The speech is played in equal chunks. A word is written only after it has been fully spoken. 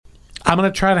I'm going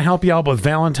to try to help you out with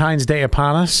Valentine's Day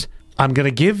upon us. I'm going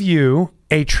to give you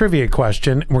a trivia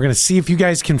question. We're going to see if you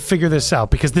guys can figure this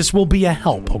out because this will be a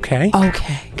help, okay?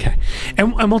 Okay.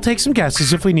 And we'll take some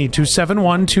guesses if we need to.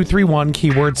 71231,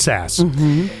 keyword sass.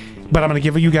 But I'm going to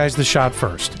give you guys the shot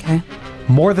first. Okay.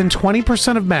 More than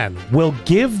 20% of men will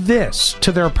give this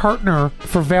to their partner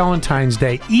for Valentine's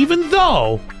Day, even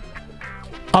though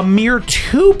a mere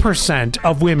 2%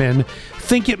 of women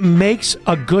think it makes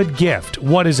a good gift.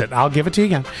 What is it? I'll give it to you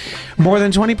again. More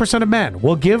than 20% of men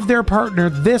will give their partner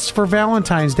this for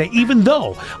Valentine's Day, even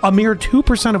though a mere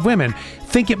 2% of women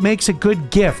think it makes a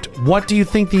good gift. What do you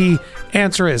think the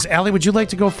answer is? Allie, would you like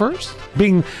to go first?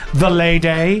 Being the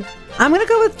lady. I'm going to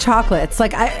go with chocolates.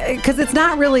 Because it's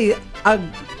not really it's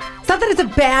not that it's a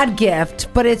bad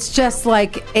gift, but it's just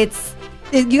like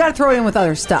you got to throw it in with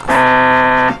other stuff.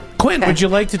 Quinn, would you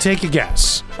like to take a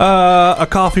guess? A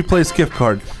coffee place gift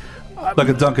card. Like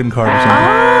a Dunkin' card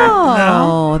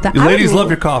or something. No. Ladies love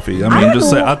your coffee. I would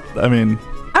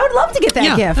love to get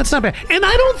that gift. That's not bad. And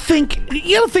I don't think,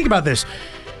 you got to think about this.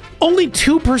 Only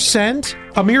 2%,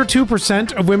 a mere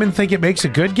 2% of women think it makes a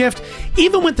good gift.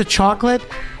 Even with the chocolate,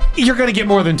 you're going to get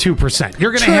more than 2%.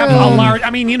 You're going to have a large,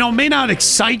 may not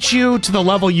excite you to the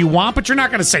level you want, but you're not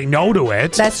going to say no to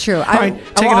it. That's true. All right,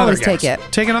 I will always take it.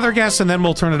 Take another guess, and then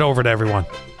we'll turn it over to everyone.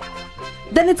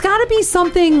 Then it's got to be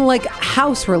something like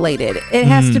house related. It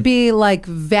has to be like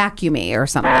vacuumy or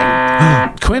something.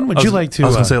 Quinn, would you like to? I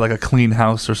was going to say like a clean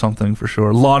house or something for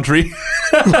sure. Laundry.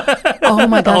 Oh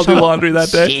my gosh. I'll do laundry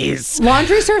that day. Jeez.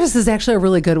 Laundry service is actually a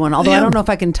really good one. Although I don't know if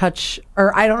I can touch,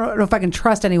 or I don't know if I can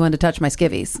trust anyone to touch my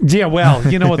skivvies. Yeah, well,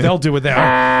 you know what they'll do with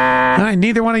that. All right,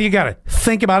 neither one of you got it.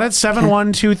 Think about it.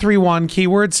 71231,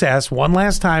 keyword sass. One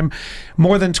last time.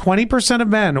 More than 20% of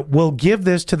men will give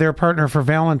this to their partner for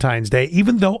Valentine's Day,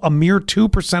 even though a mere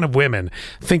 2% of women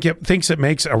thinks it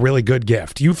makes a really good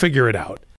gift. You figure it out.